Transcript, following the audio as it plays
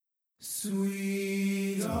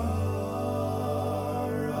Sweet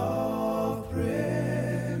hour of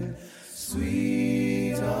prayer,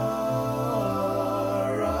 sweet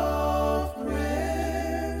hour of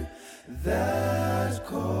prayer that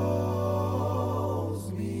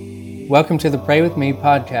calls me. Welcome to the Pray With Me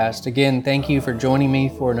podcast. Again, thank you for joining me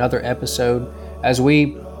for another episode as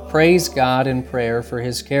we praise God in prayer for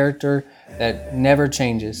His character that never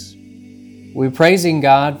changes. We're praising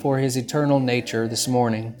God for His eternal nature this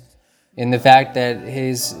morning, in the fact that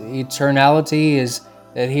His eternality is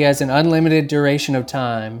that He has an unlimited duration of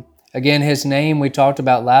time. Again, His name we talked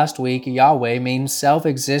about last week, Yahweh, means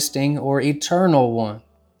self-existing or eternal one,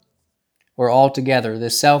 or altogether, the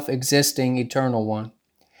self-existing eternal one.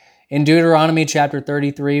 In Deuteronomy chapter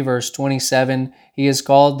 33, verse 27, He is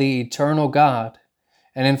called the eternal God.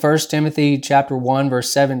 And in 1 Timothy chapter 1, verse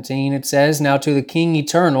 17, it says, "Now to the King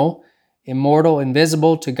eternal, immortal,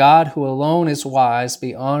 invisible, to God who alone is wise,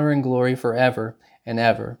 be honor and glory forever and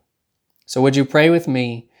ever." So would you pray with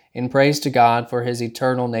me in praise to God for His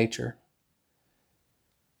eternal nature?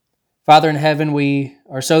 Father in heaven, we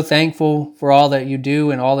are so thankful for all that You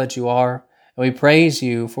do and all that You are. And we praise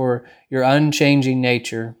You for Your unchanging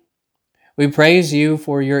nature. We praise You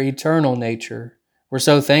for Your eternal nature. We're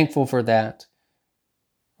so thankful for that.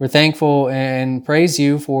 We're thankful and praise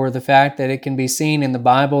You for the fact that it can be seen in the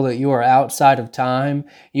Bible that You are outside of time.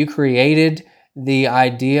 You created the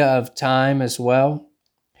idea of time as well.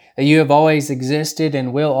 That You have always existed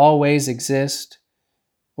and will always exist.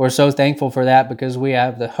 We're so thankful for that because we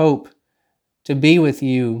have the hope to be with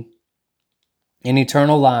You in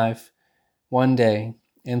eternal life one day.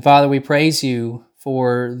 And Father, we praise You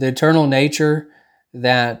for the eternal nature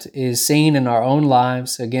that is seen in our own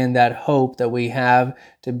lives. Again, that hope that we have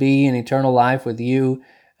to be in eternal life with You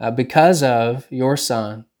because of Your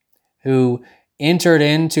Son, who entered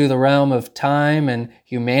into the realm of time and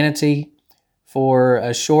humanity for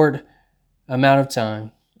a short amount of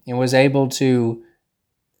time and was able to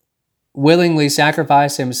willingly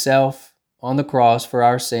sacrifice Himself on the cross for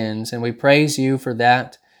our sins. And we praise You for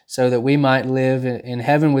that, so that we might live in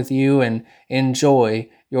heaven with You and enjoy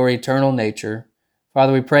Your eternal nature.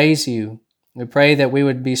 Father, we praise You. We pray that we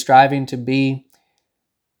would be striving to be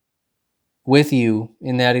with You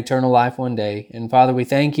in that eternal life one day. And Father, we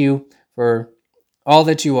thank You for all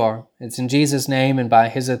that You are. It's in Jesus' name and by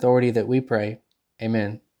His authority that we pray.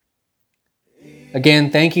 Amen. Again,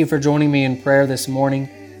 thank you for joining me in prayer this morning.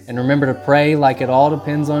 And remember to pray like it all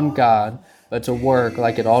depends on God, but to work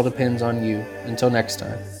like it all depends on You. Until next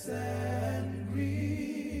time.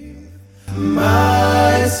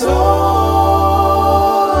 My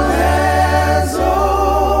soul has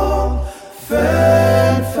often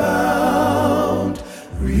found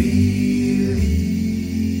relief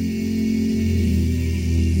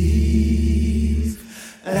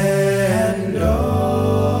and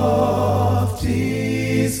oft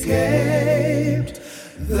escaped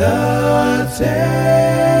the